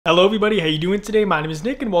Hello everybody, how you doing today? My name is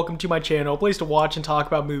Nick and welcome to my channel, a place to watch and talk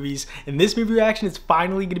about movies. And this movie reaction is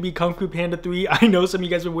finally going to be Kung Fu Panda 3. I know some of you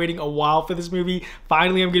guys have been waiting a while for this movie.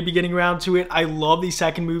 Finally, I'm going to be getting around to it. I love the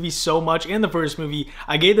second movie so much and the first movie.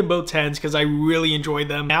 I gave them both 10s because I really enjoyed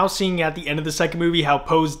them. Now seeing at the end of the second movie how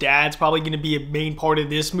Po's dad's probably going to be a main part of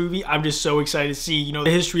this movie, I'm just so excited to see, the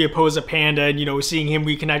history of Po as a panda and, seeing him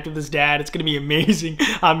reconnect with his dad. It's going to be amazing.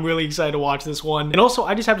 I'm really excited to watch this one. And also,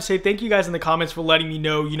 I just have to say thank you guys in the comments for letting me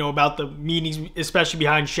know, about the meanings, especially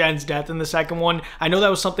behind Shen's death in the second one. I know that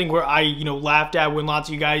was something where I, laughed at when lots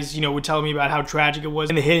of you guys, were telling me about how tragic it was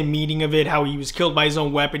and the hidden meaning of it, how he was killed by his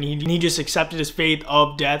own weapon. He just accepted his fate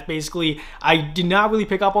of death, basically. I did not really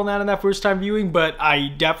pick up on that in that first time viewing, but I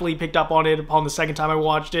definitely picked up on it upon the second time I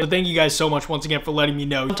watched it. So thank you guys so much once again for letting me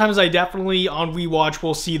know. Sometimes I definitely, on rewatch,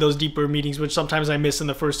 will see those deeper meanings, which sometimes I miss in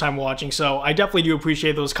the first time watching. So I definitely do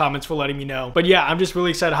appreciate those comments for letting me know. But yeah, I'm just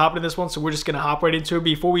really excited to hop into this one, so we're just going to hop right into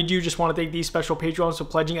it. Before we do, just want to thank these special Patreons for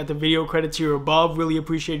pledging at the video credits here above. Really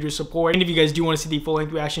appreciate your support. And if you guys do want to see the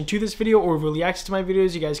full-length reaction to this video or really access to my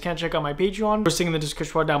videos, you guys can check out my Patreon. First thing in the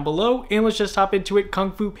description bar down below. And let's just hop into it.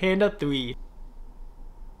 Kung Fu Panda 3.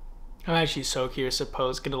 I'm actually so curious if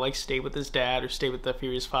Po's gonna stay with his dad or stay with the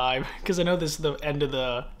Furious 5, because I know this is the end of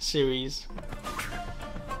the series.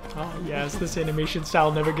 Oh yes, this animation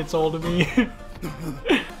style never gets old of me.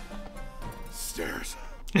 Stairs.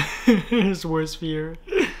 His worst fear.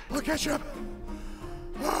 I'll catch up.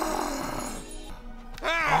 Oh,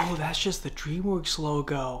 that's just the DreamWorks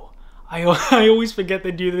logo. I always forget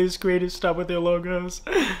they do this creative stuff with their logos.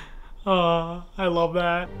 I love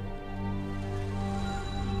that.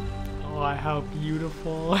 Oh, how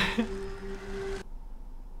beautiful.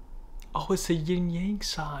 Oh, it's a yin-yang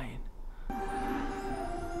sign. Oh,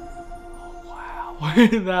 wow.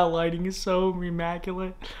 That lighting is so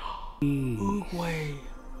immaculate. Oogway.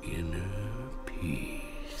 Inner peace.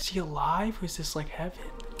 Is he alive or is this like heaven?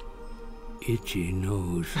 Itchy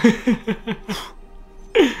nose.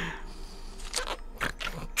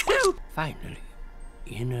 Finally,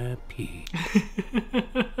 inner peace.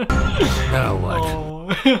 Now what? Oh,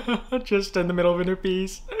 just in the middle of inner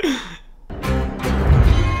peace.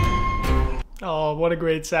 Oh, what a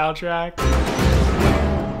great soundtrack.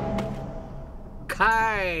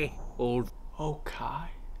 Kai, old. Oh, Kai?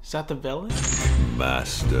 Is that the villain?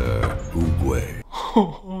 Master Oogway.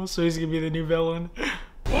 Oh, so he's gonna be the new villain.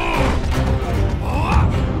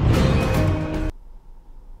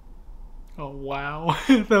 Oh wow,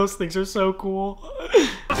 those things are so cool.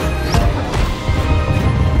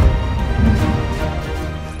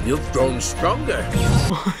 You've grown stronger.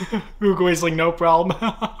 Oogway's like, no problem.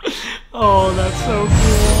 Oh, that's so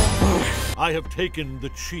cool. I have taken the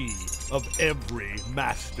chi of every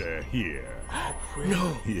master here. Oh, really?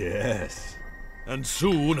 No. Yes. And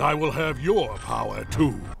soon I will have your power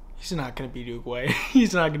too. He's not gonna beat Oogway.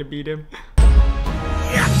 He's not gonna beat him.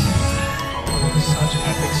 Such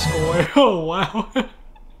epic score. Oh wow.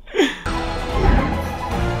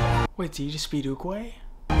 Wait, did you just beat Oogway?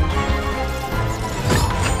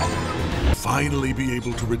 Finally be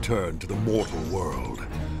able to return to the mortal world.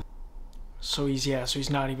 So he's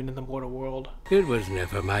not even in the mortal world. It was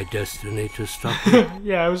never my destiny to stop you.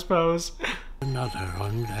 Yeah, I suppose. Another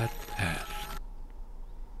on that path.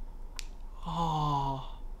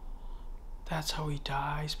 Oh, that's how he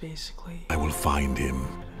dies, basically. I will find him.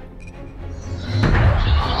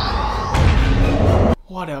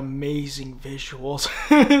 What amazing visuals.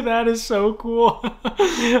 That is so cool.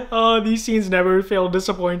 Oh, these scenes never fail to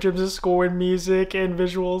disappoint in terms of score and music and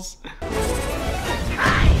visuals.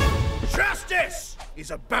 Justice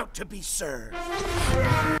is about to be served.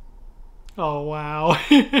 Oh, wow.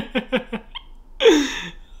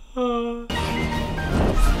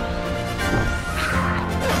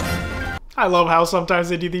 I love how sometimes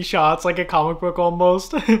they do these shots like a comic book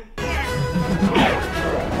almost.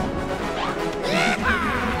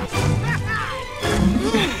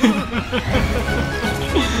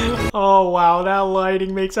 Oh wow, that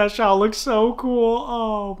lighting makes that shot look so cool.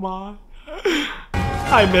 Oh my.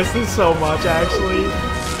 I miss this so much actually.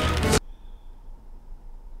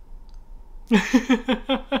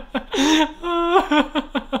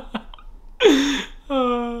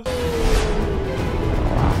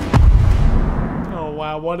 Oh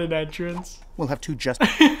wow, what an entrance. We'll have two just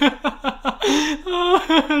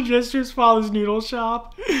Jester's father's noodle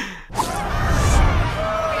shop.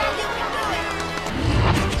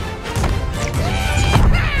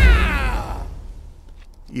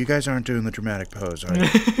 You guys aren't doing the dramatic pose, are you?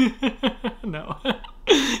 No.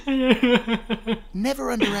 Never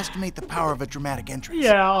underestimate the power of a dramatic entrance.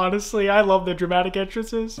 Yeah, honestly, I love the dramatic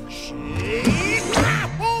entrances.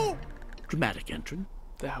 Dramatic entrance.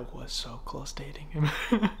 That was so close to hitting him.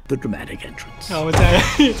 The dramatic entrance. Oh,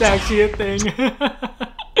 it's actually a thing.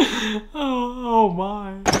 Oh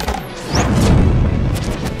my.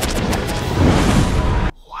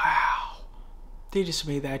 Wow. They just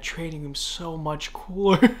made that training room so much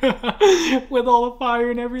cooler. With all the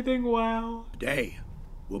fire and everything. Wow. Today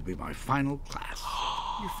will be my final class.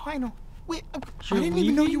 Your final. Wait, I You're didn't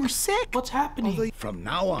even know leaving? you were sick. What's happening? From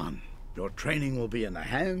now on, your training will be in the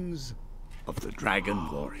hands of the Dragon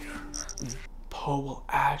Warrior. Poe will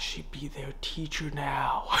actually be their teacher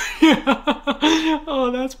now. Oh,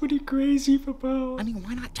 that's pretty crazy for Poe. I mean,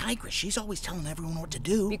 why not Tigress? She's always telling everyone what to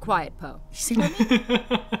do. Be quiet, Poe. You see what I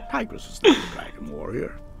mean? Tigress is not a Dragon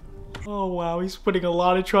Warrior. Oh wow, he's putting a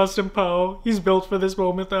lot of trust in Poe. He's built for this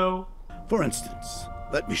moment though. For instance,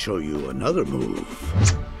 let me show you another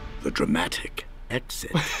move. The dramatic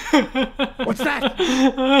exit. What's that?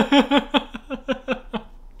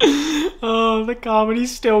 Oh, the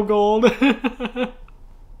comedy's still gold.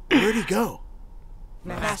 Where'd he go?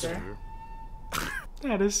 Master.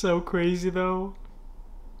 That is so crazy though.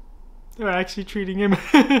 They're actually treating him.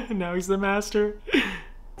 Now he's the master.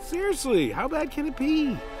 Seriously, how bad can it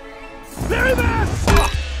be? Very bad!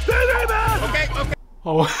 Very bad! Okay.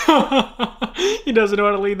 Oh, he doesn't know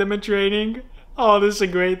how to lead them in training. Oh, this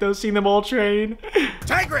is great though, seeing them all train.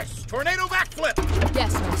 Tigress! Tornado backflip!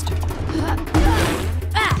 Yes, Master.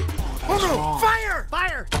 Oh no! Fire!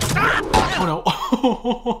 Fire! Oh no.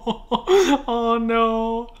 Oh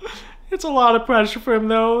no. It's a lot of pressure for him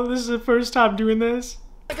though. This is the first time doing this.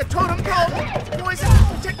 Like a totem pole! Poison!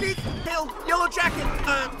 Technique! Pale! Yellow jacket!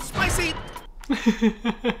 Spicy!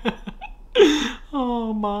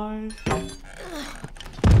 Oh my.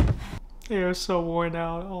 They are so worn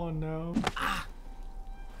out. Oh no.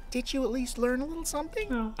 Did you at least learn a little something?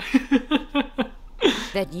 No.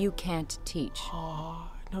 That you can't teach. Oh,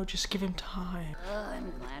 no, just give him time. Oh,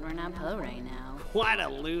 I'm glad we're not Poe right now. What a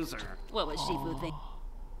loser. What was Shifu think?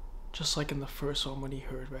 Just like in the first one when he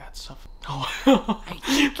heard rat stuff. Oh,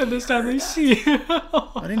 but this time they see.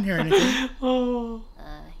 I didn't hear anything. Oh,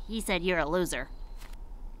 He said you're a loser.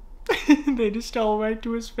 they just tell right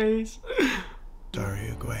to his face.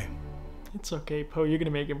 Sorry, Uguay. It's okay, Poe. You're gonna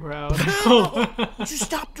make him proud. Would you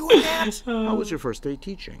stop doing that? How was your first day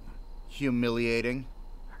teaching? Humiliating.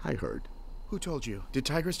 I heard. Who told you? Did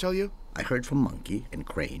Tigress tell you? I heard from Monkey and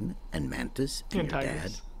Crane and Mantis and, And your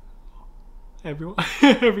Tigress. Everyone.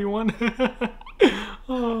 Everyone.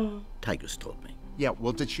 Oh, Tigress told me. Yeah,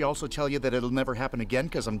 well, did she also tell you that it'll never happen again?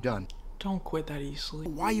 Because I'm done. don't quit that easily.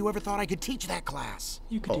 Why you ever thought I could teach that class?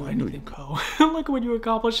 You could do I knew anything, you Poe. Look at what you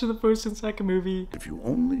accomplished in the first and second movie. If you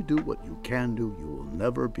only do what you can do, you will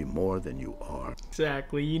never be more than you are.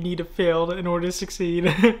 Exactly. You need to fail in order to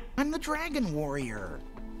succeed. I'm the Dragon Warrior.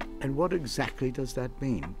 And what exactly does that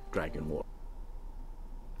mean, Dragon War?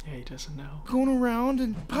 Yeah, he doesn't know. Going around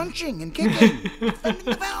and punching and kicking. Defending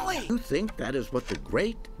the valley. You think that is what the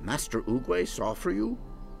great Master Oogway saw for you?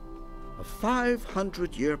 A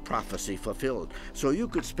 500-year prophecy fulfilled, so you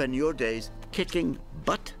could spend your days kicking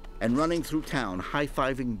butt and running through town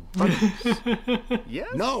high-fiving bunnies. Yes?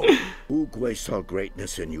 No! Oogway saw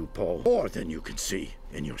greatness in you, Paul, more than you could see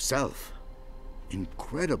in yourself.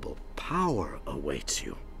 Incredible power awaits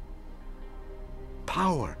you.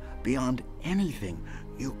 Power beyond anything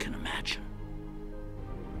you can imagine.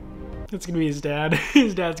 It's gonna be his dad.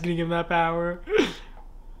 His dad's gonna give him that power.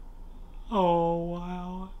 Oh,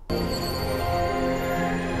 wow.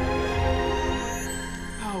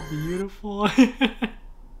 How beautiful.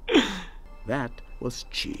 That was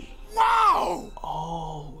chi Wow!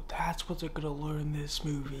 Oh, that's what they're gonna learn in this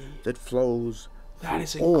movie. that flows That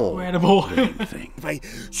is through all incredible. living things.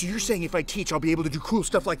 So you're saying if I teach, I'll be able to do cool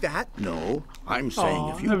stuff like that? No, I'm saying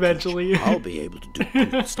Aw, if you eventually. teach, I'll be able to do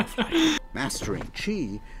cool stuff like that. Mastering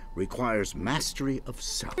chi requires mastery of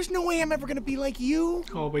self. There's no way I'm ever gonna be like you.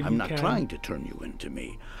 Oh, but I'm you not can. trying to turn you into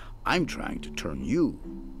me. I'm trying to turn you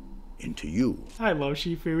into you. I love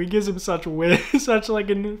Shifu. He gives him such such like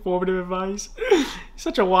informative advice. He's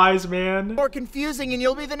such a wise man. More confusing and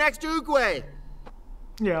you'll be the next Oogway.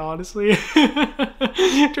 Yeah, honestly.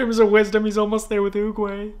 In terms of wisdom, he's almost there with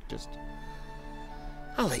Oogway. Just...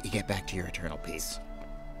 I'll let you get back to your eternal peace.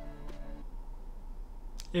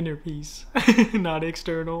 Inner peace, not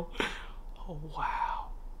external. Oh, wow.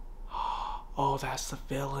 Oh, that's the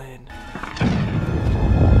villain.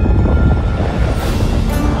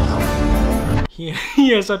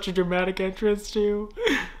 He has such a dramatic entrance, too.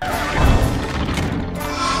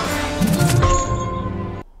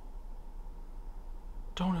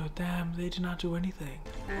 Don't hurt them. They did not do anything.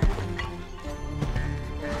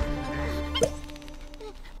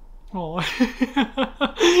 Oh,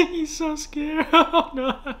 he's so scared. Oh,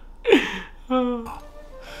 no. Oh.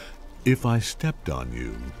 If I stepped on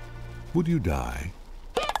you, would you die?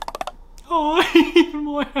 Oh, even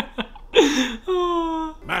more.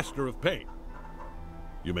 Oh. Master of Pain.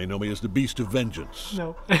 You may know me as the Beast of Vengeance.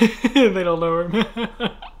 No, they don't know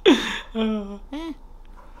him.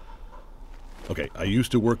 Okay, I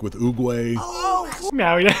used to work with Oogway.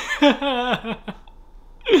 Now, yeah.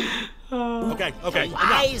 Okay, okay.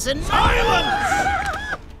 Lies and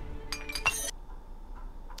Silence!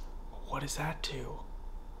 What does that do?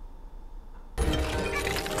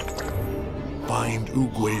 Find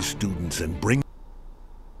Oogway's students and bring.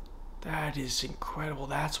 That is incredible.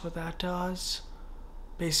 That's what that does.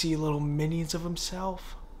 Basically, little minions of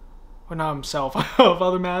himself. Or not himself, of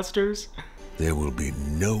other masters. There will be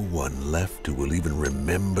no one left who will even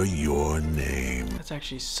remember your name. That's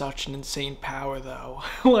actually such an insane power, though.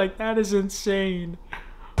 Like, that is insane.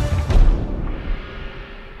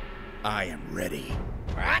 I am ready.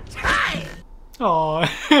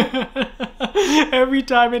 Aw. Every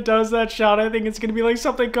time it does that shot, I think it's gonna be like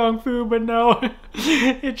something kung fu, but no.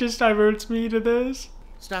 It just diverts me to this.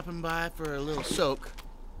 Stopping by for a little soak.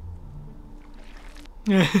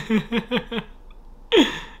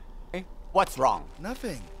 What's wrong?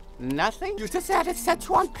 Nothing. Nothing? You just added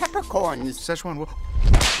Szechuan peppercorns. Szechuan what?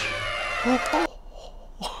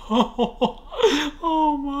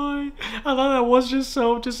 Oh my. I thought that was just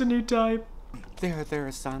soap, just a new type.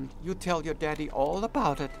 There, son. You tell your daddy all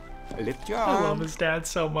about it. Lift your I love arm. his dad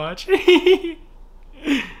so much.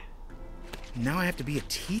 Now I have to be a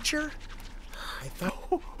teacher? I thought...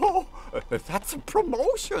 Oh, that's a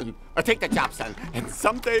promotion. Take the job, son. And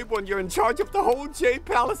someday when you're in charge of the whole J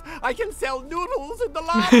Palace, I can sell noodles in the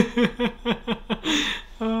lobby.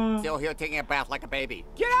 Still here taking a bath like a baby.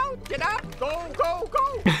 Get out, go, go,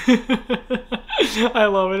 go. I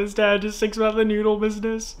love it. His dad just thinks about the noodle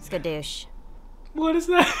business. Skadoosh. What is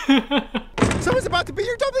that? Someone's about to beat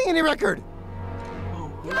your dumping any record!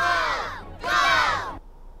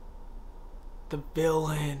 The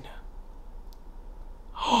villain.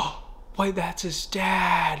 Oh, wait, that's his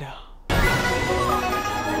dad.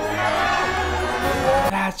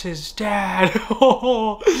 That's his dad.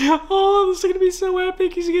 Oh, this is gonna be so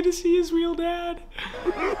epic. He's gonna see his real dad.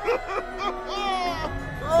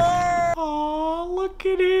 Oh, look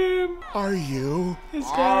at him. Are you? His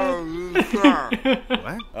dad.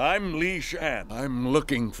 What? I'm Li Shan. I'm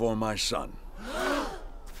looking for my son.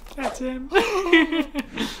 That's him.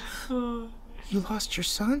 You lost your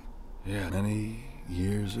son? Yeah, many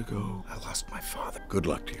years ago. I lost my father. Good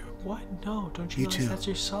luck to you. What? No, don't you You realize too. that's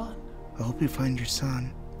your son? I hope you find your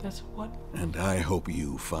son. That's what? And I hope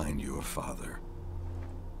you find your father.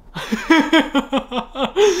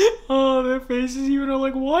 Oh, their faces even are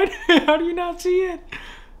like, what? How do you not see it?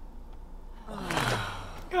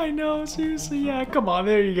 I know, seriously, yeah, come on,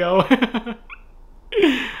 there you go.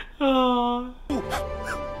 Oh.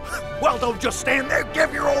 Well, don't just stand there.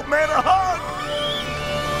 Give your old man a hug.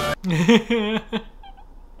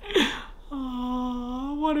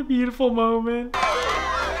 Oh, what a beautiful moment.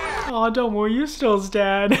 Oh, don't worry, you're still his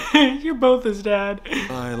dad. You're both his dad.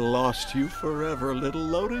 I lost you forever, Little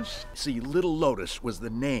Lotus. See, Little Lotus was the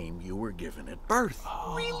name you were given at birth.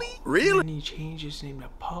 Oh, Really? And he changed his name to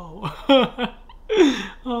Poe.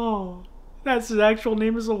 Oh, that's his actual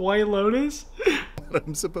name is a White Lotus? What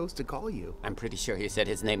I'm supposed to call you? I'm pretty sure he said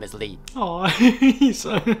his name is Lee. Oh, he's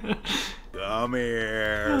Come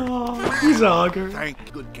here. he's a hugger.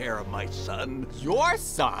 Take good care of my son. Your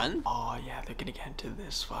son Oh, yeah, they're gonna get into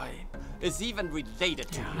this fight. is even related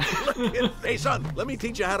to you. Hey, son, let me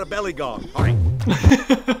teach you how to belly gong. All right.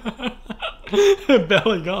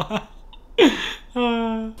 Belly gone.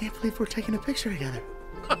 Can't believe we're taking a picture together.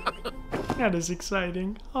 That is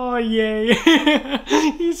exciting. Oh, yay.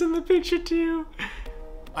 He's in the picture, too.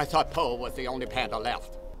 I thought Poe was the only panda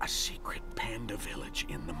left. A secret panda village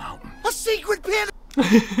in the mountains. A secret panda!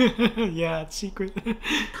 Yeah, it's secret.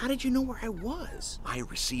 How did you know where I was? I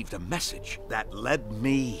received a message that led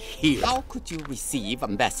me here. How could you receive a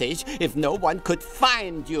message if no one could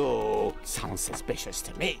find you? Sounds suspicious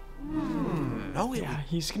to me. No, it Yeah,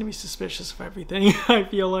 he's gonna be suspicious of everything, I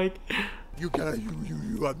feel like. You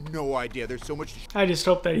have no idea. There's so much. I just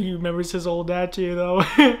hope that he remembers his old dad, too, though.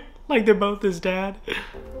 Like they're both his dad.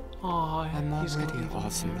 Oh, I'm he's gonna already be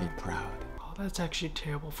awesomely proud. Oh, that's actually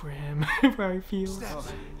terrible for him, for how he feels.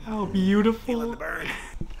 How beautiful. I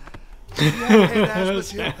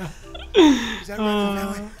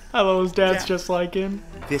love his dad's just like him.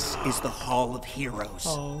 This is the Hall of Heroes.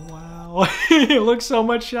 Oh, wow. It looks so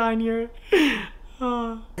much shinier.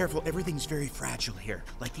 Careful, everything's very fragile here,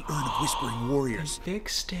 like the urn of whispering warriors.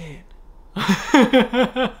 Fixed it.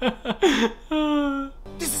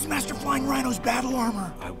 This is Master Flying Rhino's battle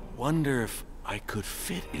armor. I wonder if I could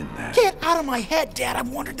fit in that. Get out of my head, Dad. I've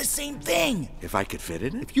wondered the same thing. If I could fit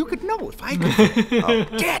in it? If you could know, if I could fit in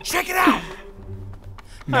it. Dad, check it out.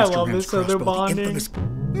 I love this, so they're bonding.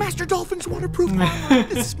 Master Dolphin's waterproof armor.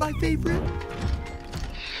 This is my favorite.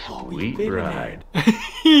 Sweet ride.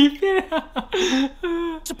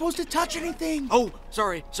 Supposed to touch anything. Oh,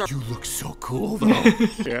 sorry. You look so cool, though.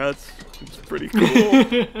 Yeah, it's pretty cool.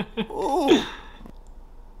 Oh.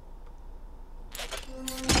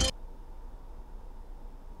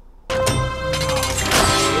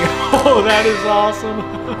 Oh, that is awesome.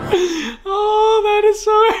 Oh, that is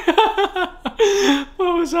so...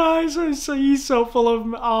 Oh, his eyes are so... He's so full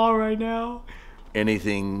of awe right now.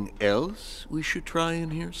 Anything else we should try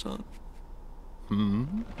in here, son?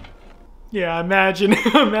 Yeah, imagine.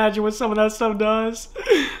 Imagine what some of that stuff does.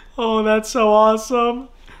 Oh, that's so awesome.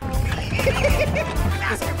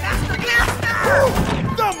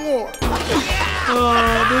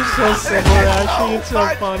 Oh, they're so similar, actually. It's so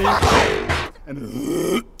funny.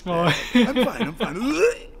 Oh. I'm fine.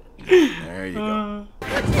 There you go.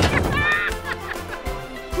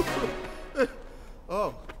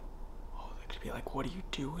 Oh, they could be like, what are you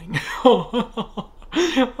doing?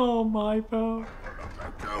 Oh, my phone.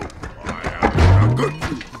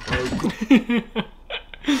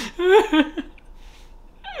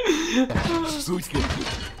 Who's gonna get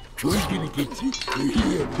you? Who's gonna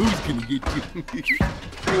get you?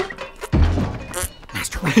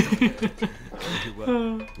 Master Rhino.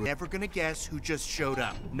 Never gonna guess who just showed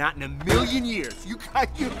up. Not in a million years. You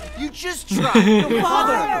just tried. Your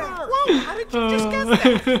father. Whoa, how did you just guess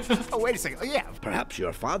that? Oh, wait a second. Oh, yeah. Perhaps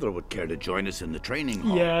your father would care to join us in the training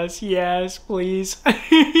hall. Yes, please.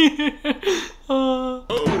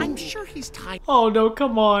 I'm sure he's tired. Oh, no,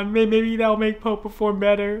 come on. Maybe that'll make Poe perform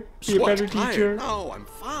better. Be a better teacher. No, I'm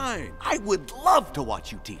fine. I would love to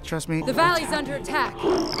watch you teach. Trust me. The valley's under attack.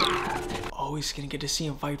 Oh, he's gonna get to see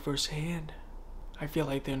him fight firsthand. I feel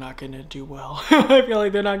like they're not gonna do well. I feel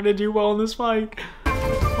like they're not gonna do well in this fight. Oh,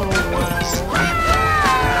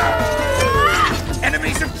 wow.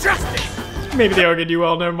 Enemies of justice. Maybe they are gonna do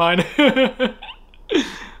well, never mind.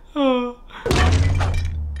 Oh.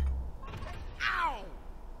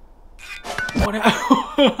 What?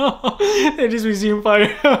 They just resume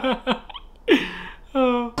fire.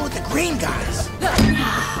 Oh, the green guys.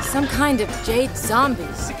 Some kind of jade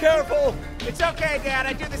zombies. Be careful. It's okay, Dad.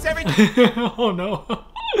 I do this every day. Oh no.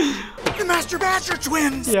 The Master Badger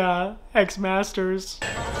twins. Yeah, ex-masters.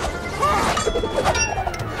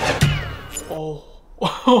 Oh.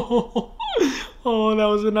 Oh, that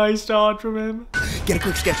was a nice dodge from him. Get a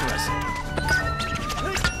quick sketch of us.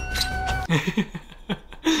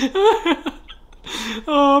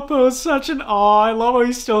 Oh, Poe's such an awe. I love how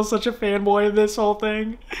he's still such a fanboy of this whole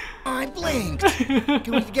thing. I blinked.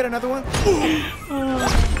 Can we get another one?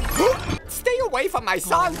 Stay away from my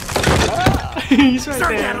son! He's right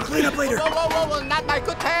Sorry, there. Dad. I'll clean up later. Whoa, not my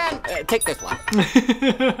good hand! Take this one.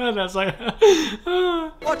 That's like...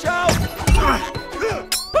 Watch out!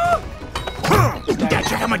 Dad,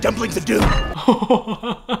 check out my dumplings of doom.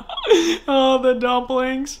 Oh, the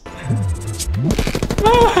dumplings.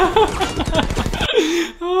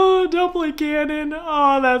 Oh, dumpling cannon.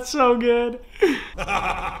 Oh, that's so good. We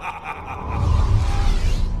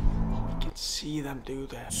can see them do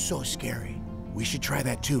that. So scary. We should try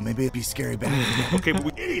that too. Maybe it'd be scary back. Okay, but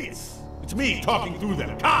we idiots. It's me talking through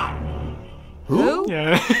them. Kai! Who?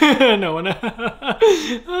 Yeah, no one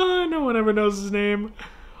ever knows his name.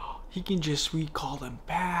 He can just recall them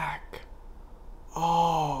back.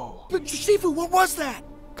 Oh. But Shifu, what was that?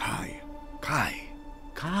 Kai.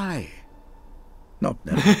 No,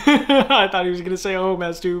 never. I thought he was gonna say, "Oh,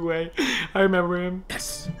 Master Uguay." I remember him.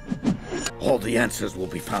 Yes. All the answers will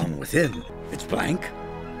be found within. It's blank.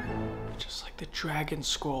 Just like the Dragon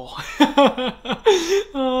Scroll.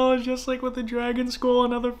 Oh, just like with the Dragon Scroll,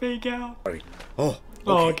 another fake out. Sorry. Oh,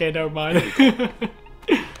 Oh, okay, never mind.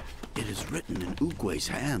 it is written in Uguay's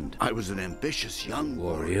hand. I was an ambitious young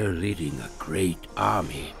warrior leading a great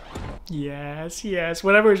army. Yes.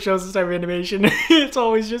 Whenever it shows this type of animation, it's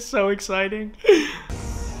always just so exciting.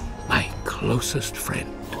 My closest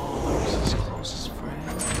friend. Oh, his closest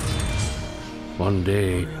friend. One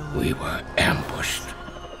day, we were ambushed.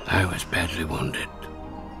 I was badly wounded.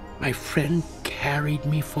 My friend carried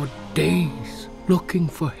me for days, looking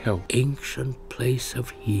for help. Ancient place of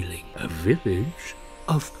healing. A village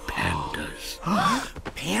of pandas.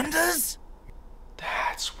 Pandas?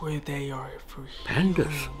 That's where they are for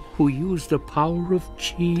Pandas who use the power of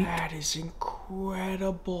chi. That is incredible.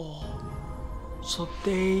 incredible. So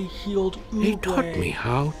they healed Oogway. They taught me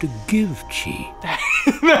how to give chi.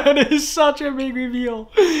 That is such a big reveal.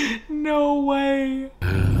 No way.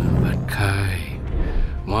 But Kai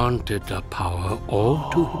wanted the power all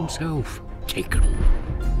to himself. Taken.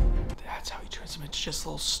 That's how he turns them into just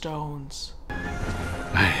little stones.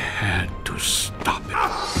 I had to stop it.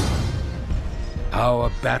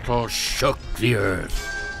 Our battle shook the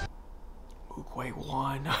earth. Oogway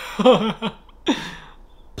won.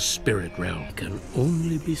 The spirit realm can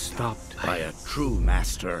only be stopped By a true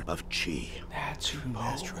master of chi. That's who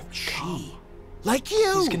master of Chi. Like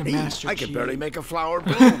you! He's gonna master I chi. can barely make a flower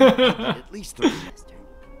bloom. At least 3.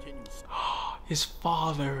 His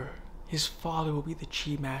father will be the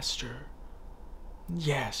chi master.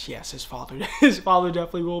 Yes, his father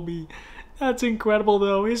definitely will be. That's incredible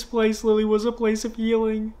though. His place literally was a place of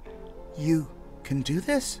healing. You can do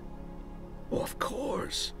this? Of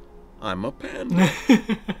course. I'm a panda.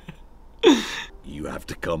 You have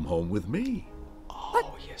to come home with me.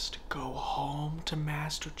 Oh, he has to go home to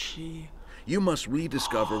master chi. You must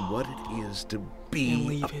rediscover what it is to And be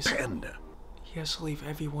leave a his- panda. He has to leave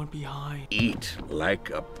everyone behind. Eat like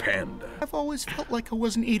a panda. I've always felt like I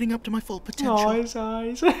wasn't eating up to my full potential. Oh, his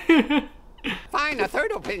eyes. Fine, a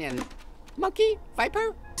third opinion. Monkey?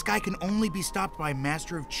 Viper? This guy can only be stopped by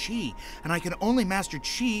Master of Chi, and I can only master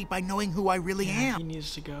Chi by knowing who I really He am.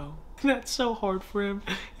 needs to go. That's so hard for him.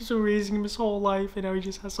 He's been raising him his whole life, and now he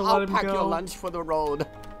just has to I'll let him pack go. your lunch for the road.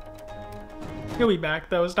 He'll be back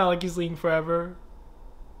though. It's not like he's leaving forever.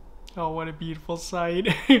 Oh, what a beautiful sight.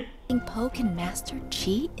 Think Poe can master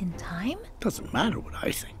chi in time? Doesn't matter what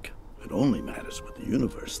I think. It only matters what the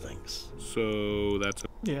universe thinks. So that's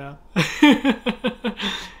Yeah.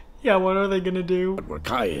 Yeah, what are they gonna do? But where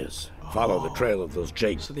Kai is, follow the trail of those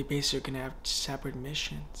jakes. So they basically are gonna have separate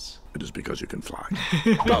missions. It is because you can fly.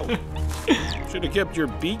 Go. Should have kept your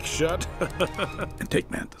beak shut. And take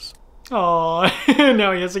Mantis. Oh,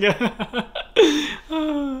 now he has to go.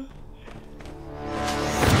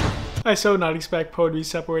 I so not expect Poe to be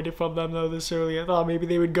separated from them though this early. I thought maybe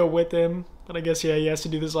they would go with him, but I guess yeah, he has to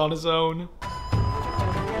do this on his own. Oh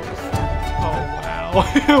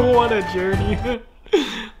wow, what a journey!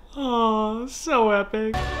 Oh, so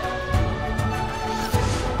epic.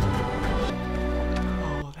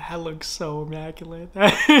 Oh, that looks so immaculate.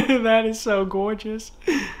 That is so gorgeous.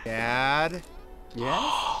 Dad?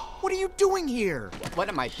 Yes? What are you doing here? What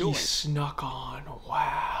am I He doing? snuck on.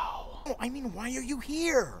 Wow. Oh, I mean, why are you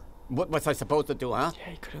here? What was I supposed to do, huh? Yeah,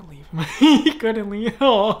 he couldn't leave him. He couldn't leave.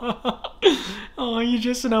 Oh, you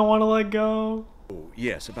just don't want to let go. Oh,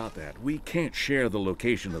 yes, about that. We can't share the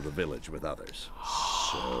location of the village with others.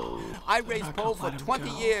 So, I raised Poe for 20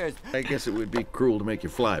 years. I guess it would be cruel to make you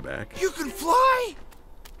fly back. You can fly?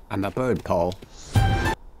 I'm a bird, Poe.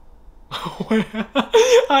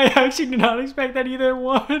 I actually did not expect that either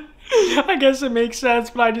one. I guess it makes sense,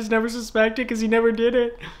 but I just never suspected because he never did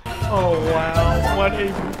it. Oh wow, what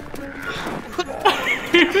a...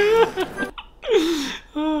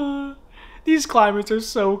 These climates are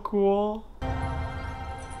so cool.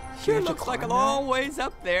 Sure looks like a long ways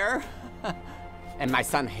up there. And my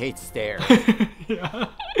son hates stairs. Yeah.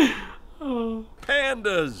 Oh.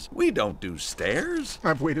 Pandas! We don't do stairs.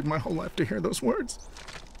 I've waited my whole life to hear those words.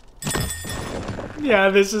 Yeah,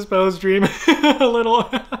 this is Poe's dream. A little.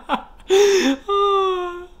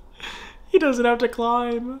 Oh, he doesn't have to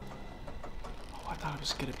climb. Oh, I thought it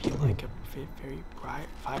was gonna be like a very bright,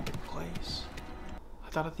 vibrant place. I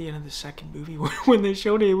thought at the end of the second movie, when they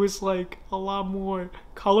showed it, it was like a lot more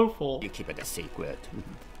colorful. You keep it a secret.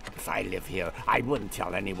 If I live here, I wouldn't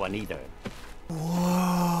tell anyone either.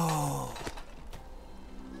 Whoa.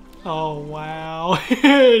 Oh wow.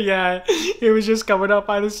 Yeah, it was just covered up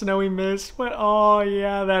by the snowy mist, but oh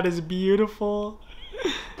yeah, that is beautiful.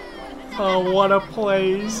 Oh, what a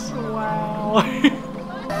place. Wow.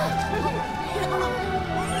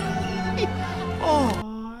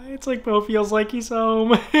 Oh, it's like Poe feels like he's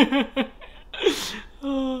home.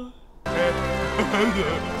 Oh.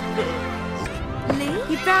 Lee?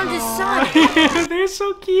 He found his son! They're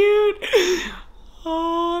so cute.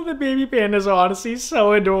 Oh, the baby pandas are honestly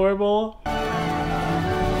so adorable.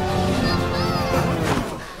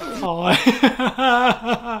 Oh,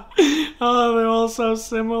 oh, they're all so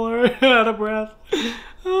similar. Out of breath.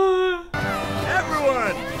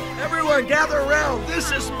 Everyone gather around.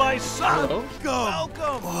 This is my son.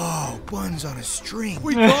 Welcome. Oh, buns on a string.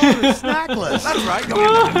 We call it a snack list. That's right.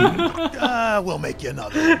 We'll make you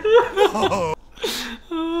another.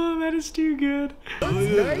 Oh, that is too good.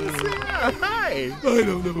 Nice. Hi. I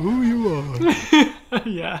don't know who you are.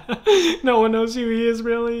 Yeah. No one knows who he is,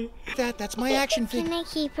 really. That's my action figure. Can I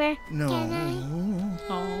keep her? No.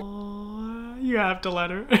 Oh, you have to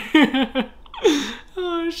let her.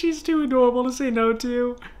 Oh, she's too adorable to say no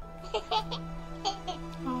to.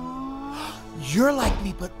 You're like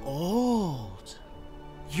me, but old.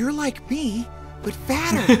 You're like me, but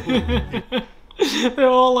fatter. They're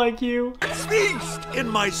all like you. Feast in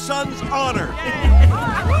my son's honor.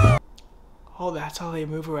 Oh, that's how they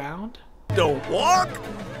move around? Don't walk,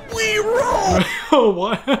 we roll. Oh,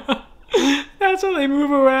 what? That's how they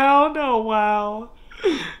move around? Oh, wow.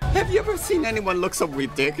 Have you ever seen anyone look so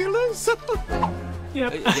ridiculous?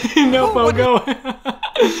 Yep. No, Pogo.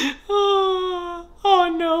 Oh,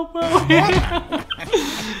 no, Pogo.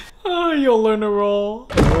 Oh, you'll learn to roll.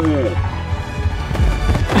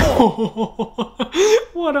 Oh,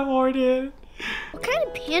 what a hard hit. What kind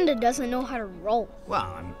of panda doesn't know how to roll?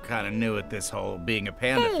 Well, I'm kind of new at this whole being a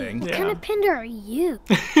panda thing. What kind of panda are you?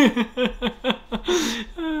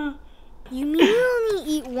 You mean you only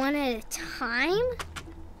eat one at a time?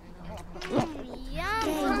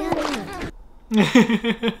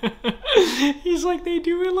 He's like, they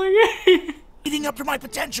do it like... Eating up to my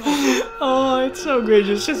potential. Oh, it's so great.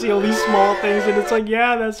 Just to see all these small things, and it's like,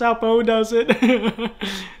 yeah, that's how Poe does it.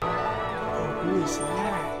 Oh, who is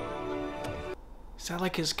that? Is that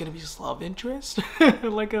like gonna be his love interest?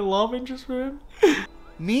 Like a love interest for him?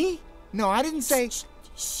 Me? No, I didn't say.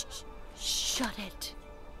 Shut it.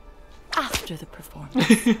 After the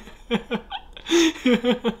performance.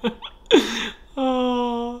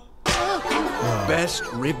 Oh. Best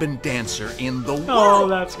ribbon dancer in the world. Oh,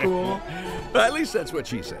 that's cool. At least that's what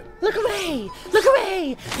she said. Look away! Look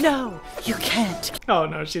away! No, you can't. Oh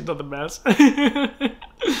no, she's not the best.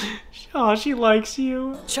 Oh, she likes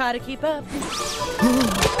you. Try to keep up.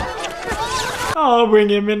 Oh, bring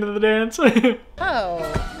him into the dance. Oh.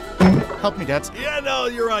 Help me, Dad. Yeah, no,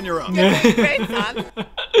 you're on your own. Great, son.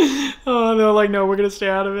 Oh, they're like, no, we're gonna stay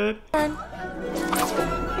out of it.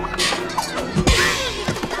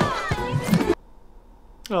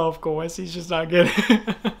 Oh, of course, he's just not good.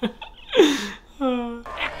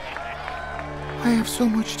 I have so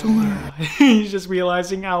much to learn. He's just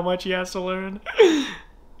realizing how much he has to learn.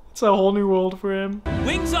 It's a whole new world for him.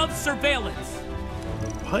 Wings of surveillance.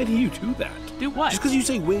 Why do you do that? Do what? Just because you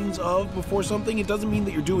say wings of before something, it doesn't mean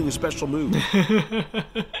that you're doing a special move. Yeah,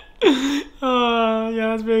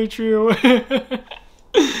 that's very true.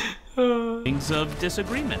 Wings of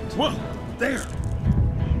disagreement. Whoa, there.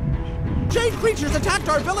 Jade creatures attacked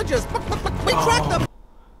our villages. We tracked them.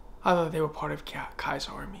 I thought they were part of Kai's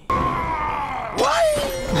army.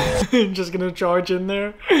 What? Just gonna charge in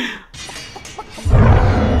there.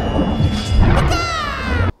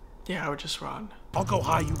 Yeah, I would just run. I'll go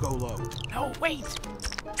high, you go low. No, wait.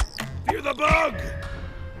 Fear the bug!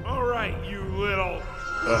 All right, you little...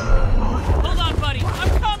 Hold on, buddy.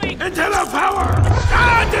 I'm coming. Antenna power!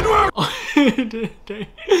 Ah, it didn't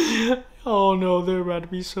work! Oh no, they're about to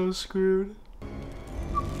be so screwed.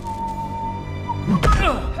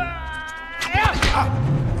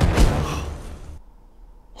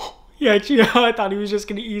 Yeah, actually, I thought he was just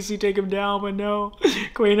gonna easily take him down, but no.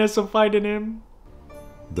 Queen has some fight in him.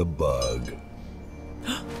 The bug.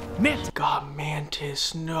 Mint. God,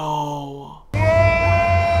 Mantis, no.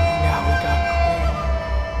 Now we got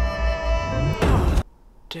Queen.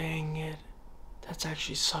 Dang it. That's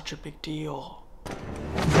actually such a big deal. He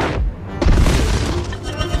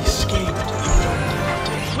escaped.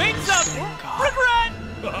 Wings up. God. Regret.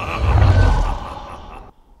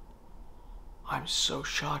 I'm so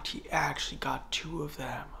shocked he actually got 2 of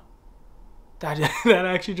them. That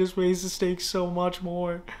actually just raised the stakes so much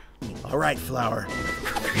more. All right, Flower.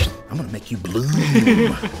 I'm gonna make you bloom.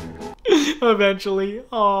 Eventually.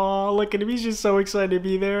 Aw, look at him. He's just so excited to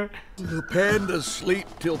be there. The pandas sleep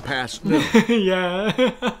till past noon. Yeah.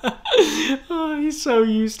 Oh, he's so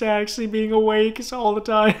used to actually being awake all the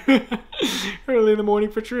time. Early in the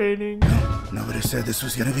morning for training. Nobody said this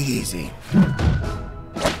was gonna be easy.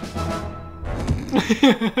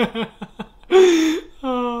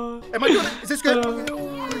 Am I doing it? Is this good? Here we go.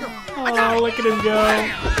 Oh, look at him go.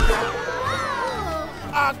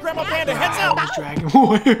 Grandma Panda, heads up! He's Dragon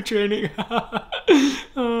Warrior training.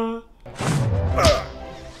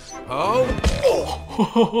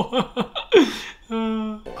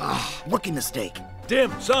 Rookie mistake.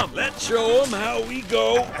 Dim sum, let's show them how we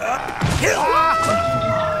go.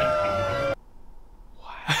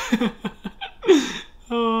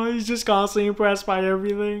 Oh, he's just constantly impressed by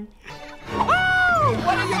everything. Oh,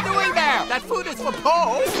 what are you doing there? That food is for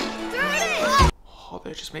Poe. Oh,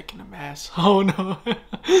 they're just making a mess. Oh no.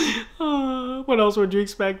 What else would you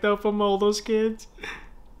expect though from all those kids?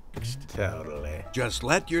 Totally. Just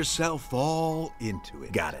let yourself fall into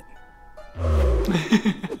it. Got it.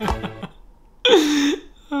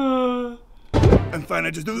 I'm fine,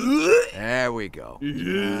 I just do. There we go.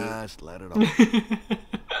 Just let it all.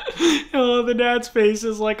 Oh, the dad's face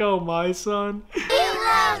is like, oh, my son.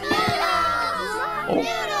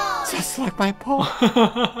 Oh, just like my paw.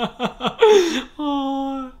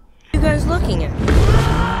 Oh. You guys looking at?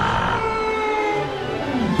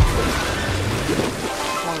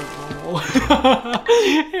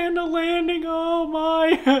 And the landing, oh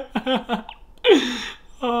my.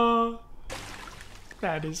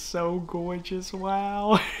 That is so gorgeous,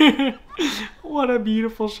 wow. What a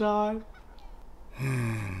beautiful shot.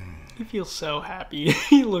 He feels so happy.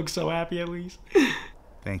 He looks so happy, at least.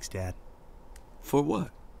 Thanks, Dad. For what?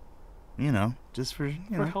 You know, just for,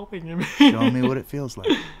 for helping him. Showing me what it feels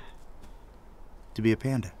like to be a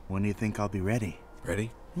panda. When do you think I'll be ready?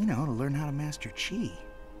 Ready? You know, to learn how to master chi.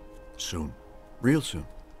 Soon. Real soon.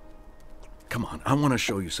 Come on, I want to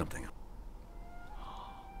show you something.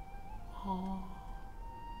 Oh,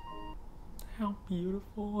 how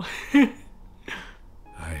beautiful.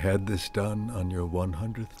 I had this done on your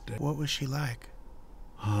 100th day. What was she like?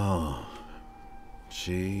 Oh,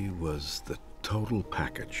 she was the total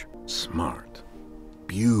package. Smart,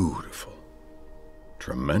 beautiful,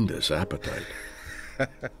 tremendous appetite.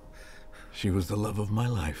 She was the love of my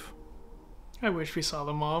life. I wish we saw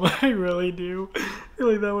the mom. I really do. I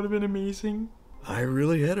feel like that would have been amazing. I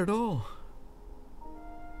really had it all.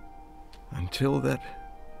 Until that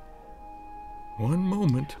one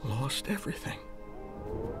moment lost everything.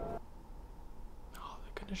 Oh,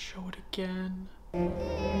 they're gonna show it again.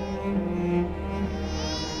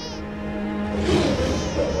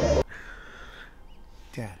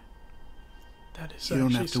 Dad, that is you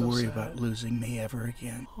don't have to so worry sad. about losing me ever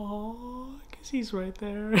again. Oh, because he's right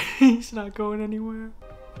there. He's not going anywhere.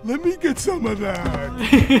 Let me get some of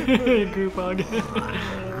that. Group hug.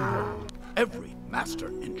 Every master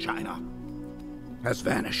in China has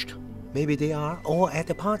vanished. Maybe they are all at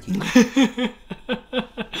the party.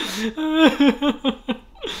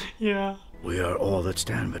 Yeah. We are all that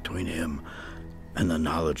stand between him and the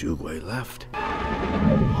knowledge Oogway left. Oh,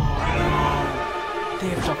 no. They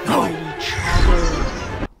have to fight each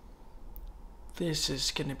other. This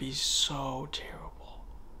is gonna be so terrible.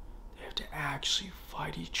 They have to actually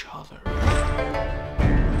fight each other.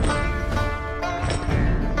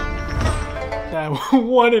 That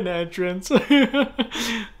what an entrance.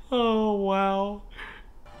 Oh, wow.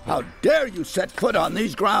 How dare you set foot on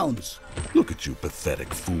these grounds? Look at you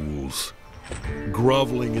pathetic fools.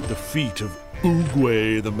 Groveling at the feet of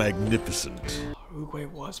Oogway the Magnificent. Oogway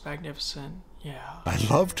was magnificent, yeah. I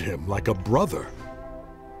loved him like a brother.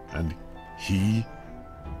 And he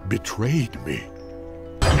betrayed me.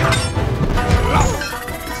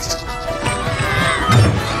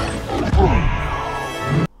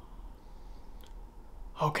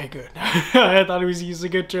 Okay, good. I thought he was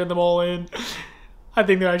using it to turn them all in. I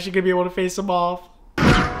think they're actually going to be able to face him off.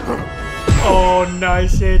 Oh,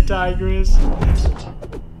 nice hit, Tigress.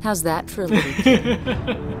 How's that for a little kid?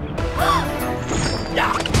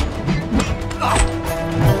 Yeah,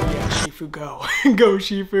 Shifu, go. Go,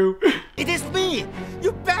 Shifu. It is me,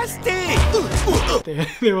 you bastard!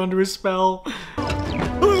 They're under a spell. Yeah,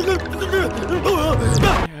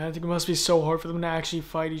 I think it must be so hard for them to actually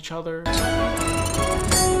fight each other.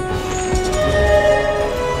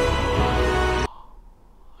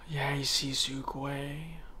 Yeah, he sees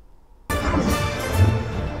Oogway.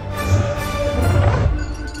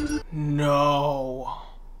 No.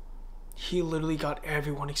 He literally got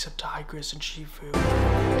everyone except Tigress and Shifu.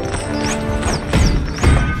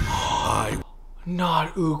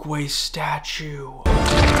 Not Oogway's statue.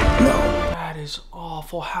 No. That is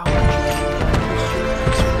awful. How would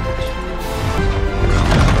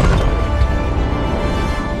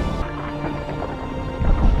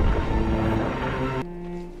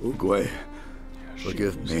you Oogway,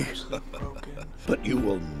 forgive me, but you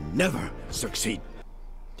will never succeed.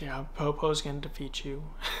 Yeah, Popo's gonna defeat you.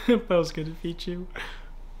 Po's gonna defeat you.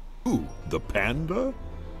 Who? The panda?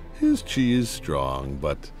 His chi is strong,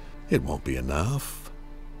 but it won't be enough.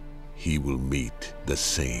 He will meet the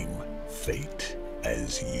same fate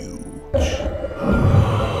as you.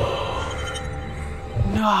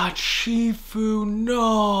 Not Shifu,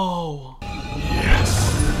 no! Yes.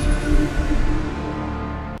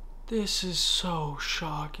 This is so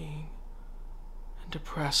shocking and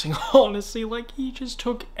depressing, honestly. Like, he just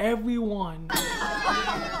took everyone.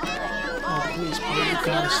 Oh, please, Paul, you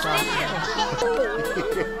gotta stop him.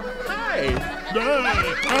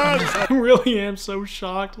 I really am so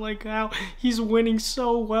shocked, like how he's winning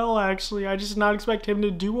so well, actually. I just did not expect him to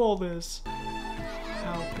do all this.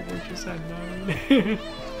 How gorgeous at 9.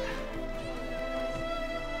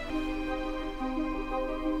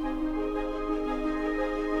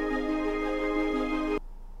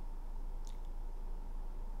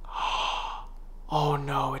 Oh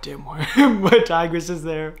no, it didn't work. But Tigress is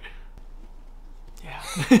there. Yeah.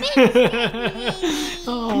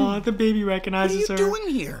 Oh, the baby recognizes her. What are you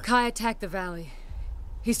doing here? Kai attacked the valley.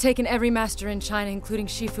 He's taken every master in China, including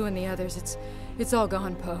Shifu and the others. It's all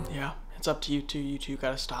gone, Po. Yeah, it's up to you two. You two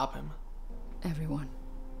gotta stop him. Everyone.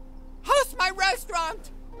 Host my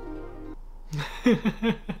restaurant!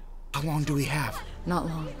 How long do we have? Not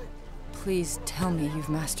long. Please tell me you've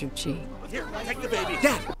mastered Chi. Here, take the baby.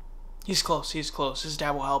 Dad! He's close, he's close. His dad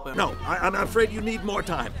will help him. No, I'm afraid you need more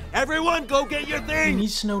time. Everyone, go get your thing! He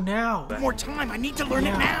needs to know now. More time, I need to learn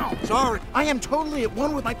it now. Sorry, I am totally at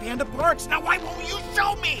one with my panda parts. Now why won't you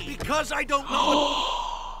show me? Because I don't know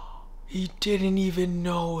He didn't even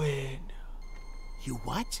know it. You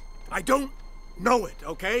what? I don't know it,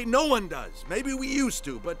 okay? No one does. Maybe we used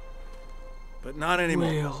to, but not anymore.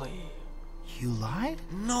 Really? You lied?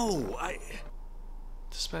 No,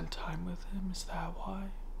 To spend time with him, is that why?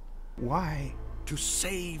 Why? To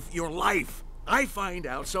save your life. I find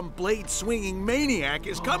out some blade-swinging maniac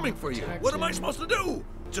is coming for you. What am I supposed to do?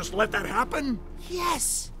 Just let that happen?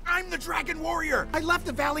 Yes! I'm the Dragon Warrior! I left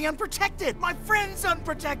the valley unprotected! My friend's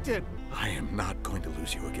unprotected! I am not going to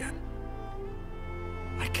lose you again.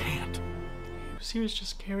 I can't. He was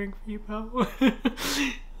just caring for you, Po.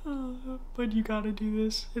 But you gotta do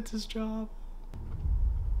this. It's his job.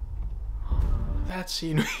 That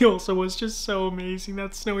scene also was just so amazing.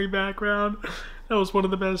 That snowy background. That was one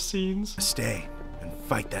of the best scenes. Stay and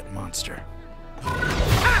fight that monster.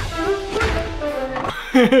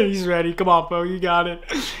 He's ready. Come on, Po. You got it.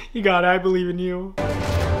 You got it. I believe in you.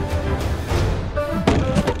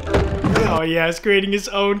 Oh, yes. Creating his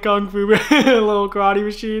own kung fu little karate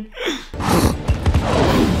machine.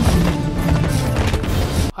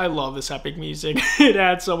 I love this epic music. It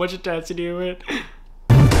adds so much intensity to it.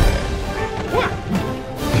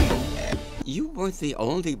 You weren't the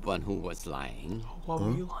only one who was lying. What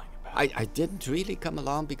were you lying about? I didn't really come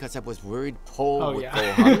along because I was worried Po would yeah.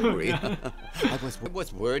 go hungry. I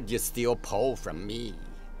was worried you'd steal Po from me.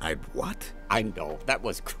 I'd what? I know, that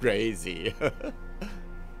was crazy.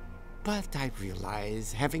 But I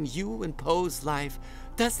realize having you in Po's life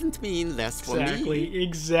doesn't mean less for me.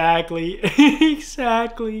 Exactly.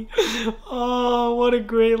 Oh, what a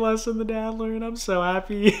great lesson the dad learned. I'm so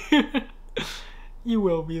happy. You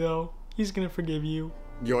will be, though. He's gonna forgive you.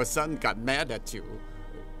 Your son got mad at you.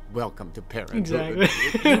 Welcome to parenthood. Exactly.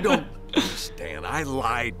 You don't understand. I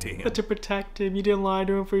lied to him. But to protect him, you didn't lie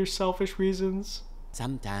to him for your selfish reasons.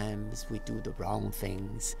 Sometimes we do the wrong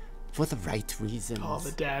things for the right reasons. Oh,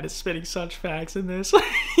 the dad is spitting such facts in this.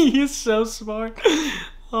 He is so smart.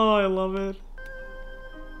 Oh, I love it.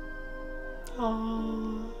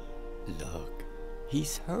 Oh. Look,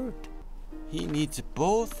 he's hurt. He needs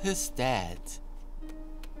both his dads.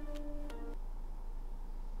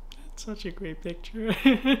 That's such a great picture.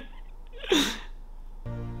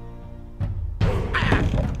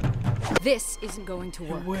 This isn't going to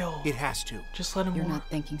work. It will. It has to. Just let him You're work. not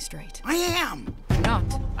thinking straight. I am! You're not.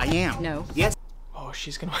 I am. No. Yes. Oh,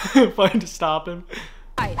 she's gonna find to stop him.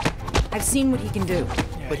 I've seen what he can do.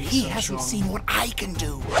 Yeah, But he's he so hasn't strong. seen what I can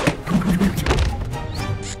do.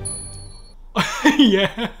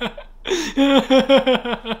 Yeah.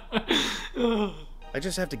 I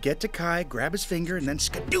just have to get to Kai, grab his finger, and then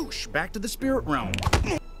skadoosh back to the spirit realm.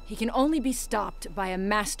 He can only be stopped by a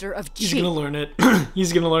master of Chi. He's gonna learn it.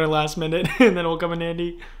 He's gonna learn it last minute, and then it'll come in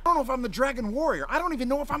handy. I don't know if I'm the Dragon Warrior. I don't even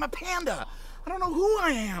know if I'm a panda. I don't know who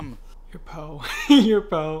I am. You're Po. You're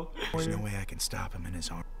Po. There's no way I can stop him in his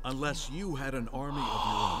arm. Unless you had an army of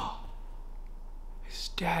your own. His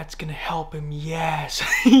dad's gonna help him. Yes.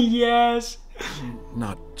 Yes.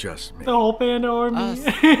 Not just me. The whole panda army.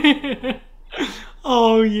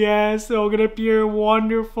 Oh, yes. They're all gonna appear.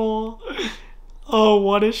 Wonderful. Oh,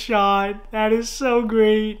 what a shot. That is so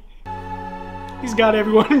great. He's got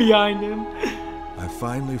everyone behind him. I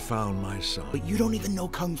finally found my son. But you don't even know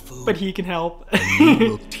Kung Fu. But he can help. And you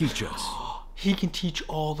will teach us. He can teach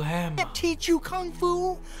all them. I can't teach you Kung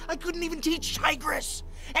Fu. I couldn't even teach Tigress.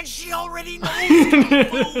 And she already knows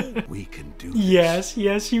Kung Fu. We can do this. Yes,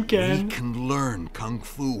 yes, you can. We can learn Kung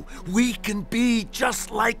Fu. We can be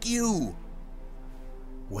just like you.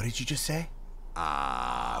 What did you just say?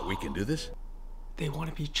 We can do this? They want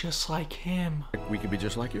to be just like him. We can be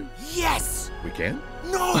just like you? Yes! We can?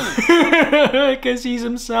 No! Because he's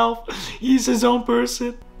himself. He's his own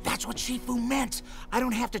person. That's what Shifu meant. I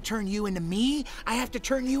don't have to turn you into me. I have to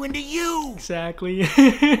turn you into you. Exactly.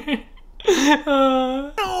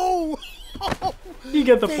 No! You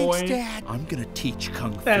get the Thanks, point. Dad. I'm gonna teach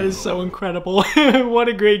Kung Fu. That is so incredible. What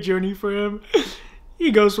a great journey for him.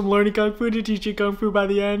 He goes from learning Kung Fu to teaching Kung Fu by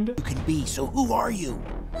the end. You can be, so who are you?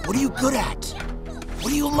 What are you good at? What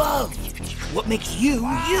do you love? What makes you,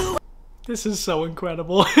 you? This is so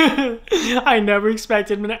incredible. I never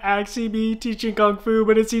expected him to actually be teaching Kung Fu,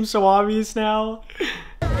 but it seems so obvious now.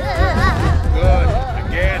 Good.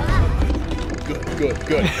 Again.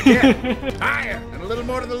 Good. Again. Higher. And a little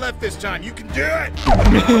more to the left this time. You can do it.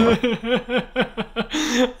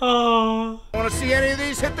 Oh. Want to see any of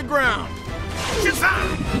these hit the ground?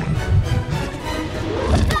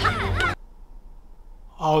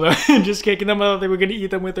 Oh, they're just kicking them out. They were gonna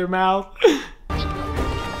eat them with their mouth.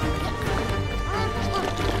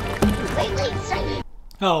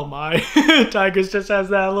 Oh my. Tigress just has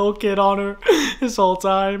that little kid on her this whole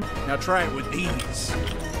time. Now try it with these.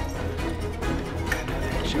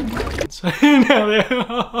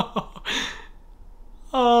 Now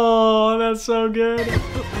oh, that's so good.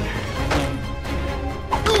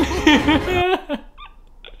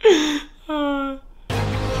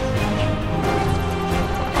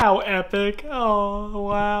 How epic. Oh,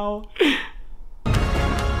 wow.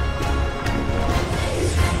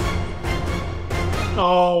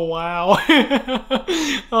 Oh, wow.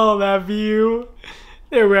 Oh, that view.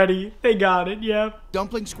 They're ready. They got it, yep.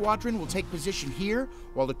 Dumpling Squadron will take position here,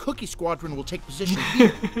 while the Cookie Squadron will take position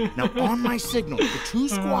here. Now, on my signal, the two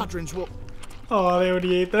squadrons will... Oh, they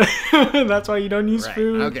already ate that. That's why you don't use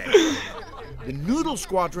food. Okay. The Noodle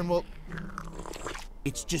Squadron will...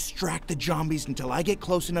 It's distract the zombies until I get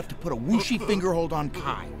close enough to put a whooshy finger hold on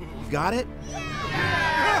Kai. You got it?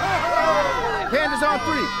 Panda's on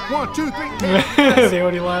 3. 1, 2, 3. They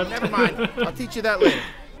already left. Never mind. I'll teach you that later.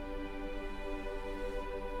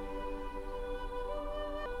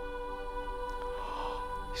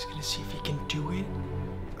 He's gonna see if he can do it.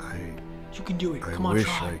 You can do it. Come on, wish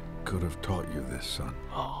try. I could have taught you this, son.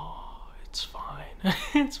 Oh, it's fine.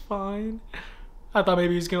 It's fine. I thought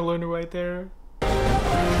maybe he was gonna learn it right there.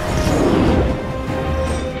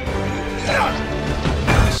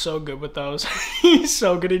 He's so good with those. He's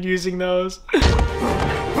so good at using those.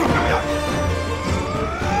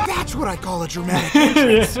 That's what I call a dramatic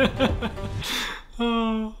entrance.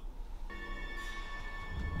 Oh.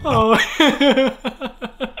 Oh.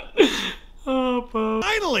 Oh, Bo.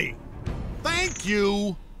 Finally! Thank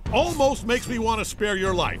you! Almost makes me want to spare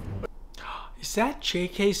your life. Is that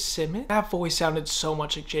J.K. Simmons? That voice sounded so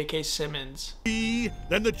much like J.K. Simmons.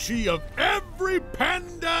 Than the chi of every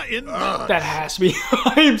panda in the... That has to be.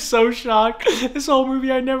 I am so shocked. This whole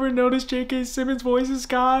movie, I never noticed J.K. Simmons' voice this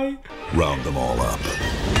guy. Round them all up.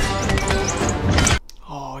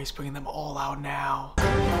 Oh, he's bringing them all out now.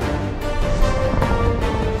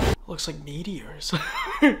 Looks like meteors.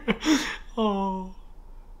 Oh.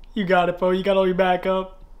 You got it, Bo. You got all your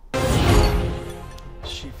backup.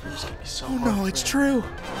 Shifu's gonna be so hard. No, it's true.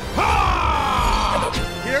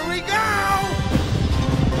 Here we go!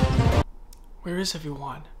 Where is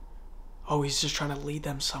everyone? Oh, he's just trying to lead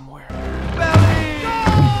them somewhere.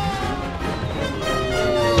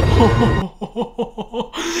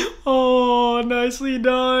 Oh, nicely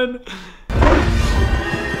done.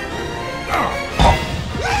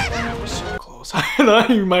 That was so close. I thought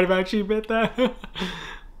you might have actually bit that.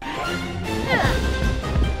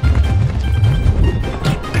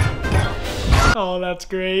 Oh, that's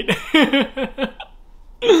great. I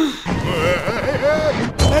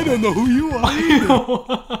don't know who you are.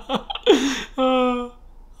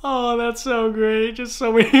 Oh, that's so great. Just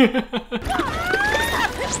so many.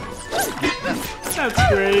 That's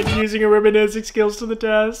great. Using her reminiscing skills to the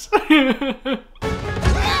test.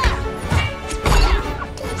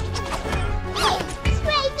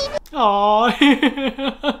 Aww.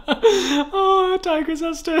 Oh, Tigress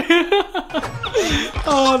has to.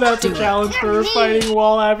 Oh, that's a challenge for her fighting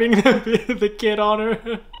while having the kid on her.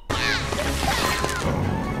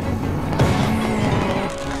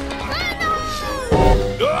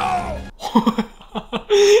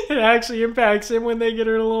 It actually impacts him when they get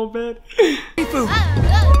her a little bit. Shifu!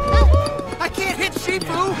 I can't hit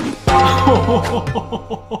Shifu!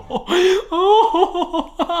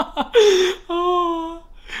 Oh.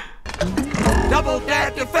 Double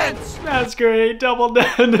dad defense! That's great. Double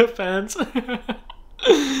dad defense.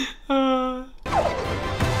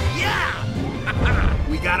 Yeah!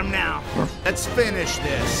 We got him now. Let's finish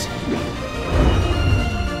this.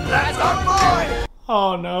 That's our boy!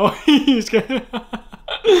 Oh no, he's gonna.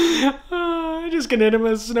 Just gonna hit him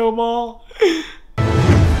with a snowball.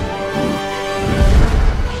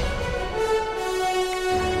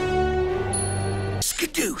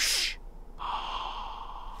 Skadoosh!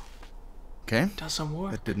 Okay. Does some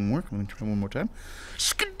work. That didn't work. Let me try one more time.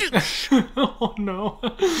 Oh no.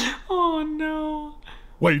 Oh no.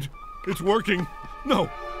 Wait, it's working. No.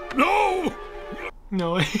 No!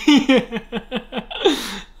 No.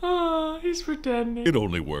 Oh, he's pretending. It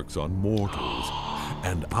only works on mortals.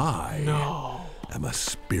 And I am a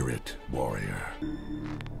spirit warrior.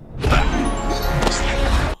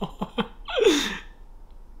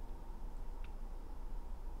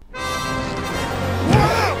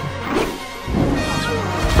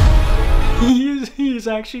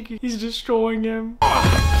 He's destroying him.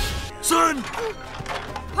 Son!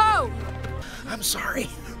 Po! I'm sorry.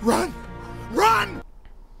 Run! Run!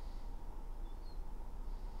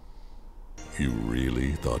 You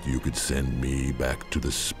really thought you could send me back to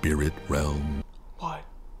the spirit realm? What?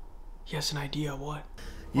 He has an idea. What?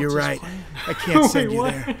 You're What's his right. plan? I can't send Wait, you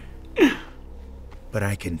what? there. But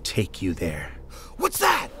I can take you there. What's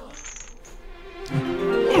that?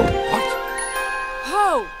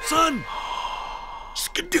 Po! Son!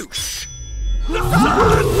 Skadoosh!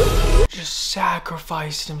 Just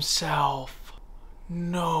sacrificed himself.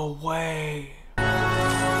 No way.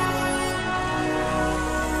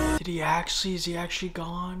 Is he actually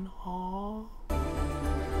gone? Aww.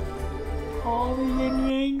 Oh, the yin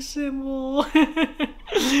yang symbol.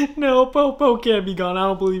 No, Po can't be gone. I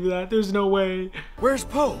don't believe that. There's no way. Where's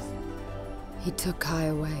Po? He took Kai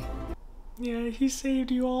away. Yeah, he saved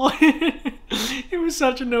you all. It was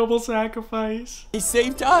such a noble sacrifice. He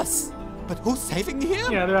saved us. But who's saving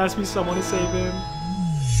him? Yeah, there has to be someone to save him.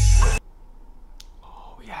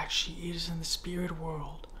 Oh, he actually is in the spirit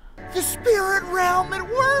world. The spirit realm, it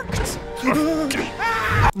worked!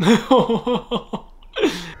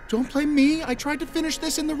 Don't blame me. I tried to finish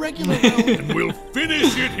this in the regular realm. And we'll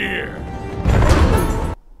finish it here.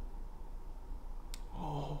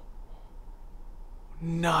 Oh.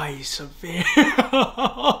 Nice.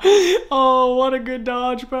 Oh, what a good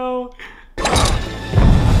dodge, bro.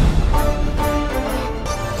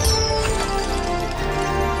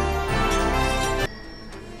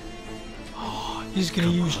 He's gonna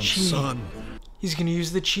use chi. Son. He's gonna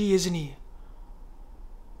use the chi, isn't he?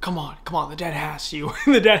 Come on, the dad has to.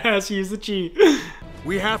 The dad has to use the chi.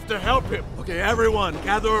 We have to help him. Okay, everyone,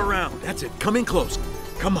 gather around. That's it. Come in close.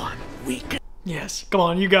 Come on. We can. Yes, come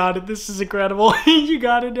on, you got it. This is incredible. You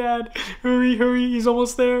got it, Dad. Hurry, he's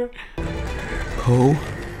almost there. Po,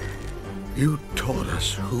 you taught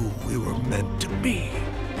us who we were meant to be.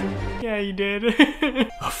 Yeah, you did.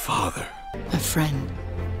 A father. A friend.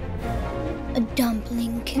 A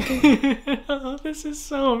dumpling kicker. Oh, this is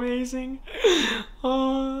so amazing.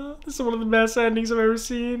 Oh, this is one of the best endings I've ever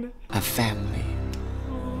seen. A family.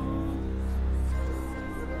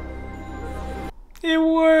 It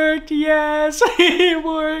worked, yes, it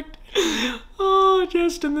worked. Oh,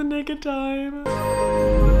 just in the nick of time.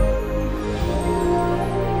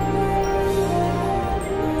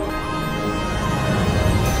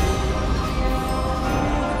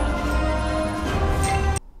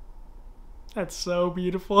 That's so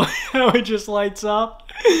beautiful how it just lights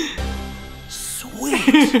up.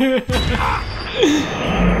 Sweet.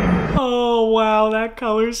 Oh, wow, that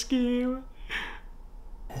color scheme.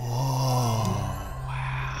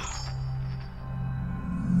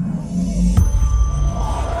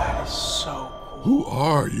 Who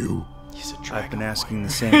are you? He's a dragon. I've been asking the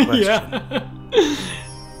same question. Yeah.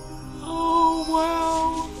 Oh,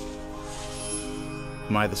 wow.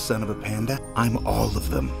 Am I the son of a panda? I'm all of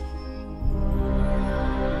them.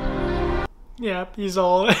 Yep, he's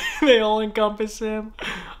all, they all encompass him.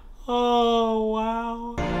 Oh,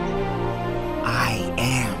 wow. I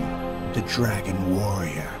am the Dragon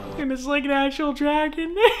Warrior. And it's like an actual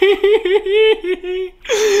dragon.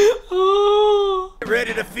 Oh.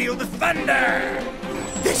 Ready to feel the thunder!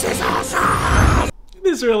 This is awesome!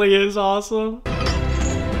 This really is awesome.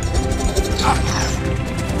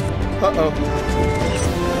 Uh-oh.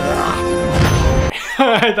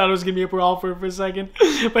 I thought it was gonna be a brawl for a second,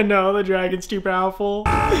 but no, the dragon's too powerful.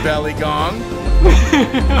 Belly gong.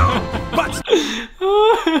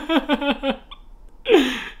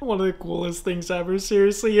 One of the coolest things ever.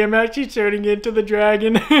 Seriously, him actually turning into the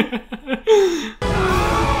dragon. Oh,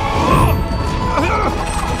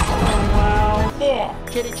 wow.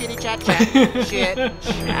 Chitty chitty chat chat. Shit.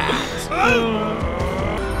 Chat.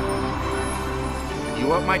 You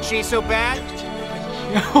want my cheese so bad?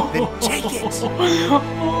 Then take it.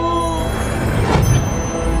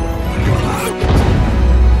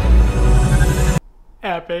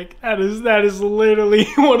 Epic. That is literally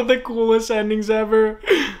one of the coolest endings ever.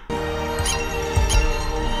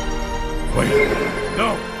 Wait,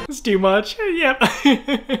 no. It's too much. Yep.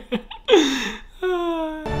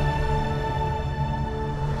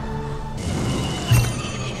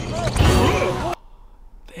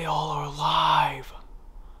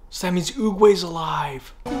 So that means Oogway's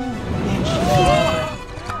alive.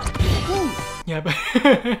 Yeah, but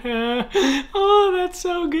oh, that's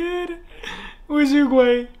so good. Where's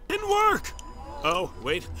Oogway? Didn't work. Oh,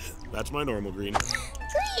 wait. That's my normal green.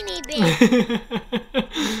 Greeny bit.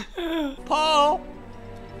 Paul!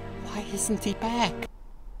 Why isn't he back?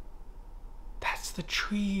 That's the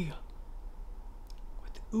tree.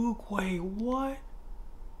 With Oogway, what?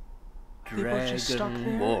 People just stuck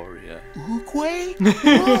there? Warrior. Oogway?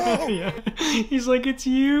 Yeah. He's like, it's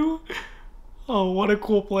you? Oh, what a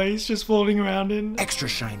cool place, just floating around in. Extra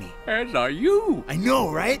shiny. And are you? I know,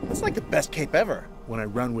 right? It's like the best cape ever. When I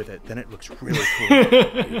run with it, then it looks really cool.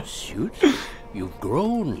 You suit? You've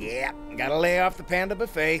grown. Yeah, gotta lay off the Panda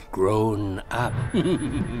buffet. Grown up.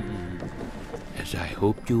 As I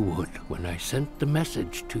hoped you would when I sent the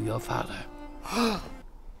message to your father.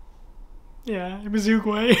 Yeah, it was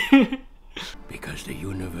Oogway. Because the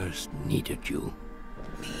universe needed you.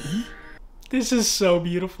 Me? This is so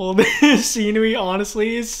beautiful. This scenery,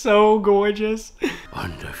 honestly, is so gorgeous.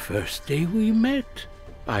 On the first day we met,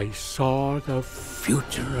 I saw the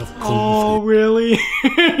future of Kung Fu. Oh, really?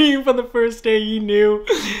 Even from the first day you knew.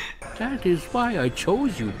 That is why I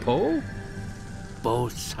chose you, Po.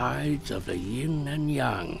 Both sides of the yin and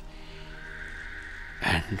yang.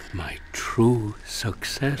 And my true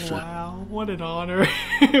successor. Wow, what an honor.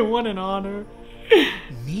 What an honor.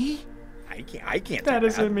 Me? I can't. That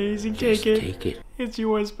is amazing. Just Take it. take it. It's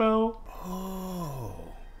yours, Po. Oh,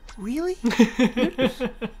 really?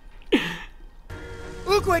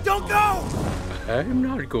 Oogway, don't go! I'm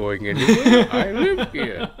not going anywhere. I live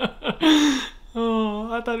here.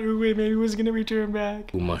 Oh, I thought Oogway maybe was gonna return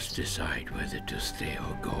back. You must decide whether to stay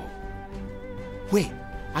or go. Wait,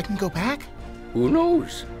 I can go back? Who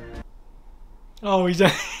knows? Oh, he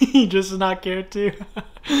just does not care to.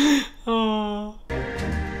 Oh.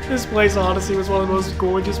 This place honestly was one of the most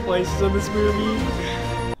gorgeous places in this movie.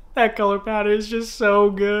 That color pattern is just so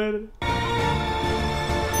good.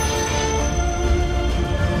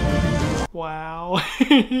 Wow.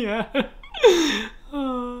 Yeah.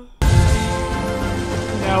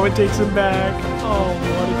 Now it takes him back. Oh,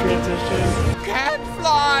 what a transition. Can't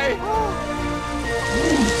fly!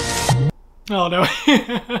 Oh no.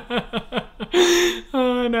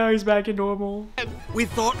 Oh, now he's back in normal. We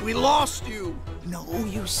thought we lost you. No,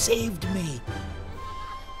 you saved me.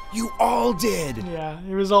 You all did. Yeah,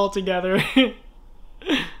 it was all together.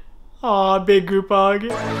 Aw, big group hug.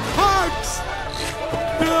 Hugs!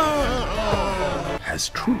 Has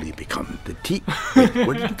truly become the tea. Wait,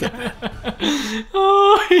 where did you get that?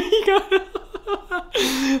 Oh, he got it.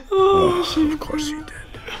 Oh, Of course he did.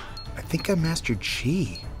 I think I mastered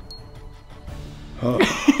Chi.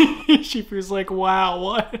 She feels like, wow,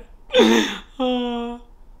 what?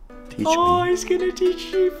 Teach Oh, me. he's gonna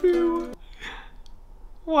teach Shifu.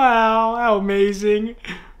 Wow, how amazing.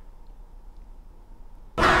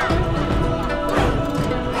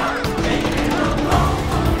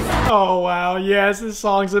 Oh, wow, yes, this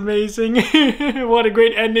song's amazing. What a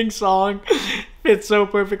great ending song. Fits so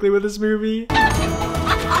perfectly with this movie.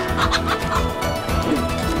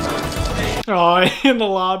 Oh, in the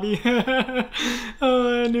lobby.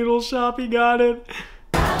 Noodle shop, he got it.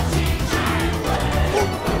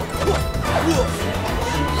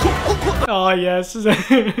 Oh, yes.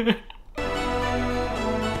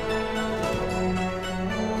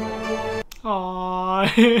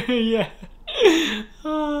 Aw, yeah.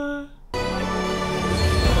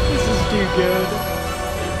 This is too good.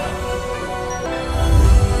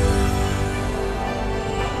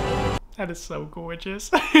 That is so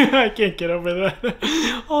gorgeous. I can't get over that.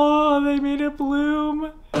 Oh, they made it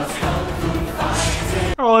bloom.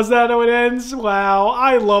 Oh, is that how it ends? Wow,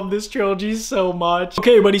 I love this trilogy so much.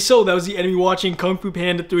 Okay, everybody, so that was the end of me watching Kung Fu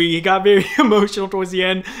Panda 3. It got very emotional towards the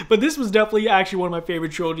end, but this was definitely actually one of my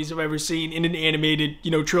favorite trilogies I've ever seen in an animated,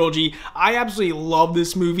 trilogy. I absolutely love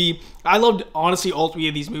this movie. I loved, honestly, all three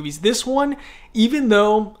of these movies. This one, even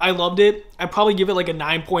though I loved it, I'd probably give it like a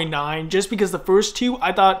 9.9, just because the first two,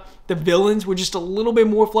 I thought the villains were just a little bit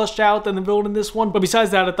more fleshed out than the villain in this one. But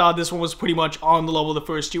besides that, I thought this one was pretty much on the level of the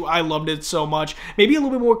first two. I loved it so much. Maybe a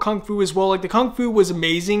little bit more Kung Fu as well. Like, the Kung Fu was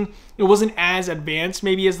amazing. It wasn't as advanced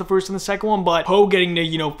maybe as the first and the second one, but Po getting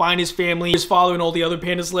to, find his family, his father and all the other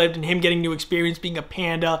pandas lived, and him getting to experience being a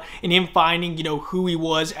panda, and him finding, who he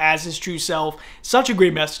was as his true self. Such a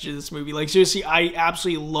great message in this movie. Like, seriously, I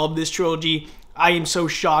absolutely love this trilogy. I am so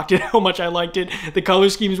shocked at how much I liked it. The color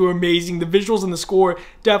schemes were amazing. The visuals and the score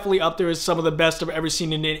definitely up there as some of the best I've ever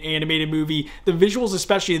seen in an animated movie. The visuals,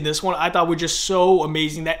 especially in this one, I thought were just so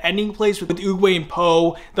amazing. That ending place with Oogway and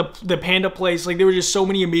Po, the panda place, like there were just so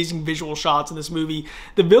many amazing visual shots in this movie.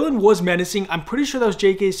 The villain was menacing. I'm pretty sure that was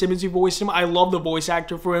J.K. Simmons who voiced him. I love the voice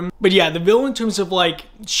actor for him. But yeah, the villain in terms of like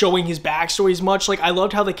showing his backstory as much, like I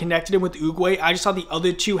loved how they connected him with Oogway. I just thought the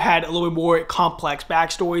other two had a little bit more complex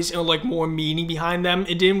backstories and like more meaning behind them.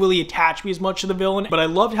 It didn't really attach me as much to the villain, but I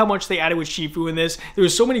loved how much they added with Shifu in this. There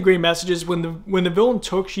was so many great messages. When the villain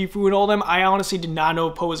took Shifu and all them, I honestly did not know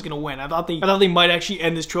if Po was gonna win. I thought they might actually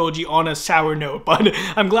end this trilogy on a sour note, but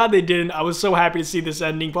I'm glad they didn't. I was so happy to see this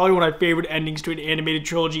ending. Probably one of my favorite endings to an animated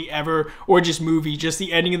trilogy ever, or just movie. Just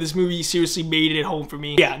the ending of this movie seriously made it home for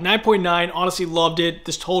me. Yeah, 9.9. Honestly loved it.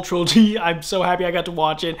 This whole trilogy, I'm so happy I got to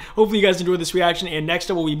watch it. Hopefully you guys enjoyed this reaction, and next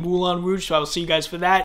up will be Moulin Rouge, so I will see you guys for that.